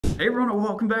Hey everyone, and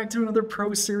welcome back to another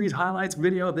Pro Series highlights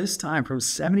video, this time from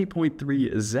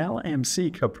 70.3 Zell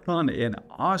MC Capron in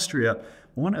Austria.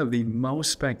 One of the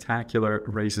most spectacular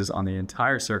races on the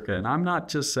entire circuit. And I'm not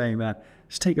just saying that,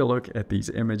 just take a look at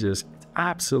these images. It's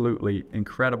absolutely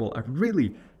incredible. A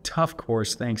really tough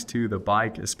course thanks to the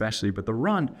bike especially, but the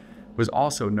run was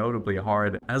also notably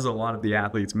hard, as a lot of the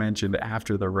athletes mentioned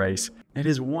after the race. It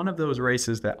is one of those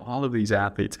races that all of these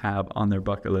athletes have on their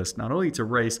bucket list, not only to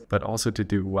race, but also to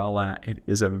do well at. It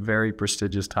is a very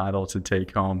prestigious title to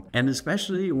take home, and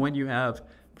especially when you have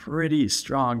pretty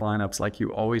strong lineups like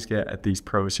you always get at these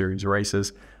Pro Series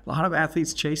races. A lot of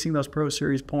athletes chasing those Pro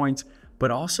Series points, but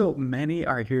also many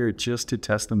are here just to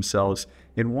test themselves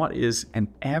in what is an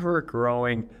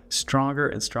ever-growing, stronger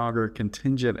and stronger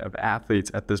contingent of athletes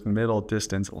at this middle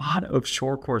distance. A lot of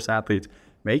short course athletes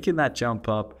making that jump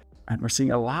up, and we're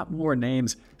seeing a lot more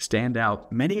names stand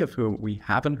out, many of whom we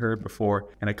haven't heard before,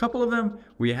 and a couple of them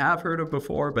we have heard of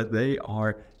before, but they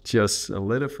are just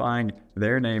solidifying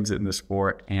their names in the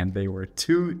sport, and they were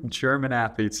two German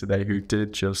athletes today who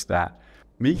did just that.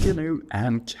 Mika Newt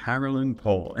and Caroline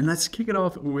Pohl. And let's kick it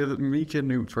off with Mika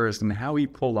Newt first and how he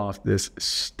pulled off this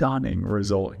stunning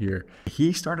result here.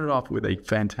 He started off with a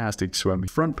fantastic swim.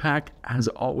 Front pack, as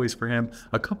always for him.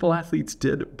 A couple athletes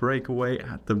did break away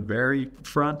at the very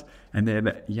front, and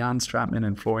then Jan Stratman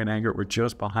and Florian Angert were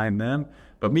just behind them.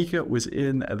 But Mika was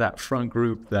in that front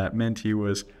group. That meant he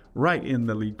was right in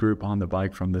the lead group on the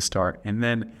bike from the start. And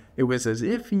then it was as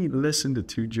if he listened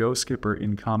to Joe Skipper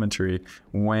in commentary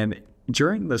when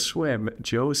during the swim,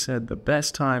 Joe said the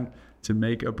best time to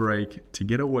make a break, to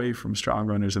get away from strong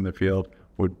runners in the field,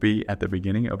 would be at the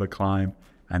beginning of a climb.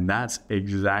 And that's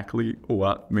exactly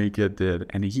what Mika did.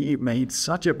 And he made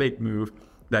such a big move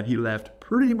that he left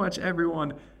pretty much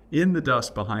everyone in the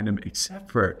dust behind him,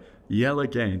 except for Jelle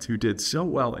Gaines, who did so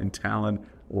well in Tallinn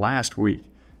last week.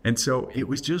 And so it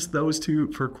was just those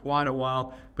two for quite a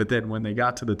while. But then when they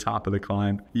got to the top of the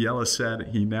climb, Jelle said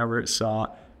he never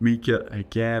saw Mika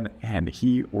again, and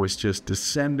he was just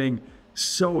descending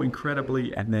so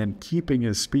incredibly and then keeping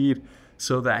his speed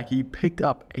so that he picked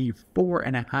up a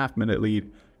 4.5 minute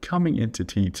lead coming into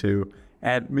T2.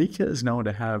 And Mika is known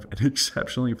to have an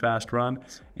exceptionally fast run,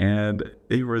 and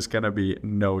there was going to be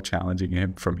no challenging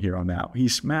him from here on out. He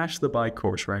smashed the bike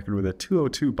course record with a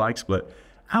 2:02 bike split,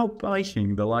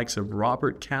 outbiking the likes of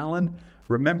Robert Callan.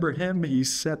 Remember him? He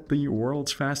set the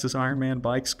world's fastest Ironman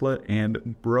bike split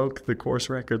and broke the course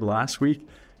record last week.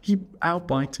 He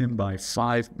outbiked him by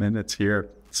 5 minutes here.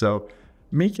 So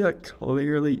Mika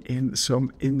clearly in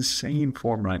some insane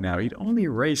form right now. He'd only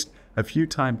raced a few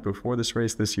times before this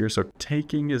race this year, so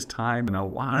taking his time, and a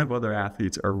lot of other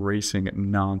athletes are racing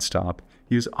nonstop.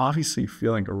 He was obviously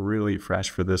feeling really fresh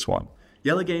for this one.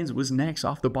 Jelle Gaines was next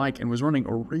off the bike and was running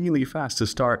really fast to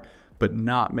start, but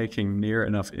not making near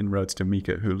enough inroads to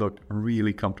Mika, who looked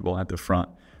really comfortable at the front.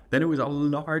 Then it was a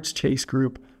large chase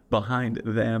group behind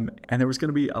them, and there was going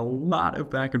to be a lot of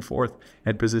back and forth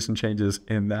and position changes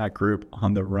in that group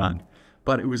on the run.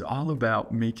 But it was all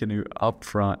about Mika Newt up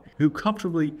front, who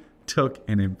comfortably took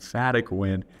an emphatic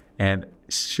win and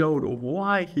showed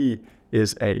why he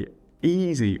is a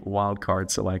easy wildcard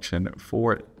selection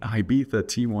for Ibiza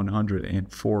T100 in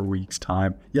 4 weeks'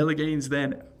 time. Jelle Gaines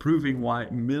then proving why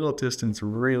middle distance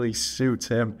really suits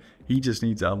him. He just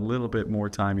needs a little bit more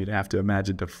time, you'd have to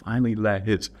imagine, to finally let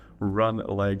his run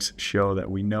legs show that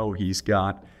we know he's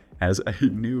got. As a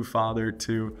new father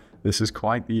too, this is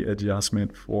quite the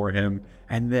adjustment for him.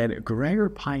 And then Gregor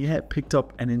Payet picked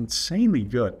up an insanely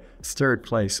good third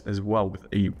place as well with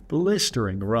a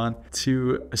blistering run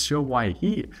to show why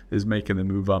he is making the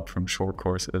move up from short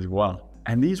course as well.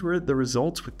 And these were the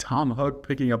results, with Tom Hug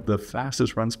picking up the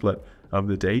fastest run split of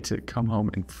the day to come home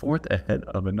in fourth ahead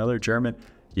of another German,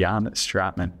 Jan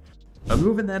Stratman.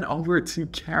 Moving then over to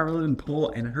Caroline Pohl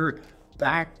and her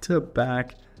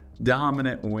back-to-back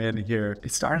dominant win here.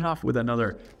 It started off with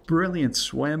another brilliant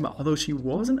swim, although she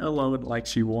wasn't alone like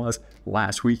she was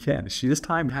last weekend. She this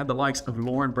time had the likes of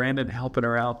Lauren Brandon helping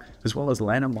her out, as well as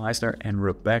Lena Meisner and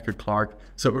Rebecca Clark.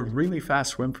 So a really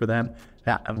fast swim for them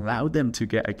that allowed them to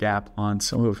get a gap on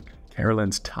some of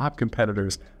Caroline's top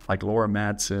competitors like Laura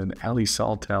Madsen, Ellie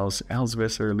Saltels, Els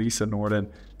Visser, Lisa Norden,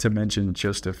 to mention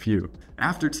just a few.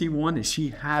 After T1, she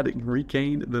had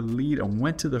regained the lead and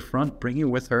went to the front, bringing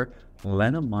with her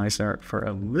Lena Meisner for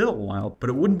a little while, but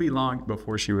it wouldn't be long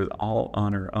before she was all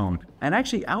on her own. And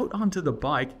actually out onto the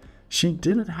bike, she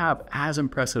didn't have as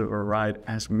impressive a ride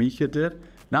as Mika did.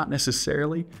 Not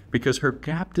necessarily, because her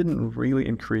gap didn't really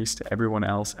increase to everyone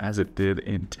else as it did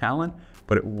in Tallinn,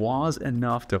 but it was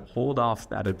enough to hold off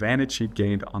that advantage she'd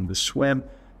gained on the swim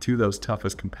to those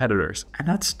toughest competitors. And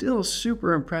that's still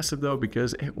super impressive though,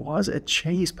 because it was a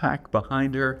chase pack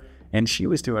behind her and she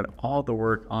was doing all the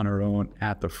work on her own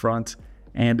at the front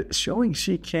and showing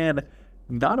she can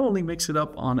not only mix it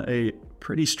up on a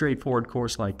pretty straightforward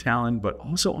course like Talon, but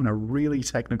also on a really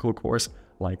technical course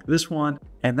like this one.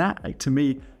 And that, to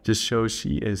me, just shows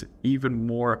she is even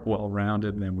more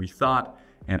well-rounded than we thought,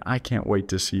 and I can't wait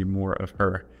to see more of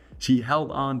her. She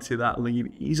held on to that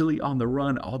lead easily on the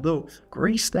run, although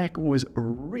Grace Tech was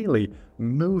really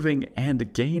moving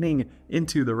and gaining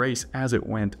into the race as it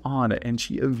went on, and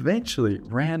she eventually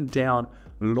ran down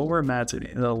Laura Madsen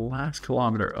in the last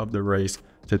kilometer of the race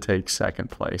to take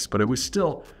second place. But it was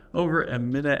still over a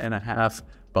minute and a half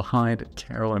behind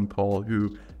Carolyn Pohl,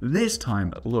 who this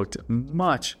time looked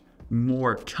much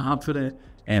more confident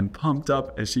and pumped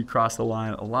up as she crossed the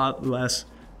line, a lot less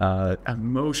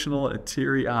emotional and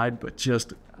teary-eyed, but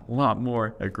just a lot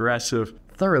more aggressive.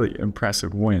 Thoroughly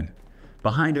impressive win.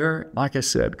 Behind her, like I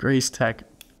said, Grace Tech,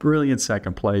 brilliant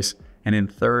second place. And in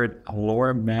third,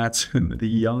 Laura Madsen, the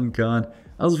young gun.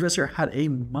 Elsvisser had a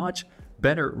much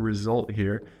better result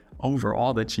here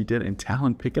overall than she did in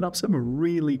Talon, picking up some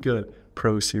really good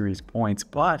Pro Series points.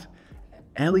 But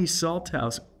Ellie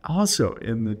Salthouse, also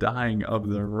in the dying of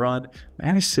the run,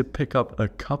 managed to pick up a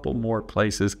couple more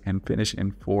places and finish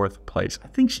in fourth place. I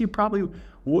think she probably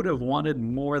would have wanted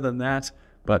more than that,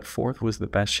 but fourth was the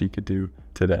best she could do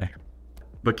today.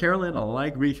 But Carolyn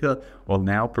Alagrica will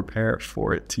now prepare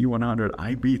for T100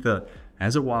 Ibiza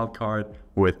as a wild card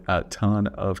with a ton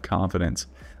of confidence.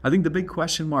 I think the big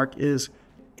question mark is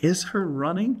her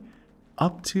running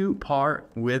up to par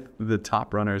with the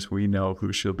top runners we know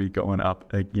who she'll be going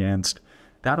up against?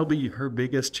 That'll be her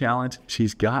biggest challenge.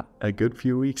 She's got a good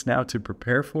few weeks now to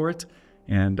prepare for it,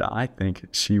 and I think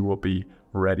she will be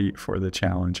ready for the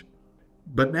challenge.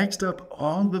 But next up,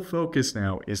 all the focus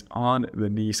now is on the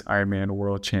Nice Ironman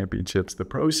World Championships. The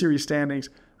Pro Series standings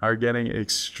are getting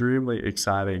extremely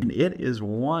exciting. And it is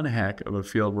one heck of a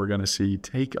field we're going to see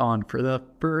take on, for the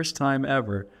first time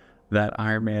ever, that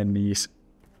Ironman Nice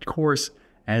course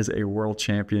as a World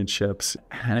Championships.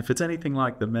 And if it's anything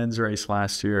like the men's race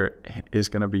last year, it is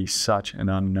going to be such an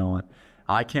unknown.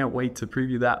 I can't wait to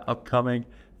preview that upcoming.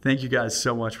 Thank you guys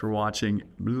so much for watching.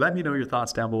 Let me know your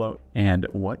thoughts down below and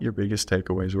what your biggest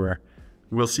takeaways were.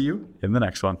 We'll see you in the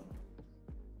next one.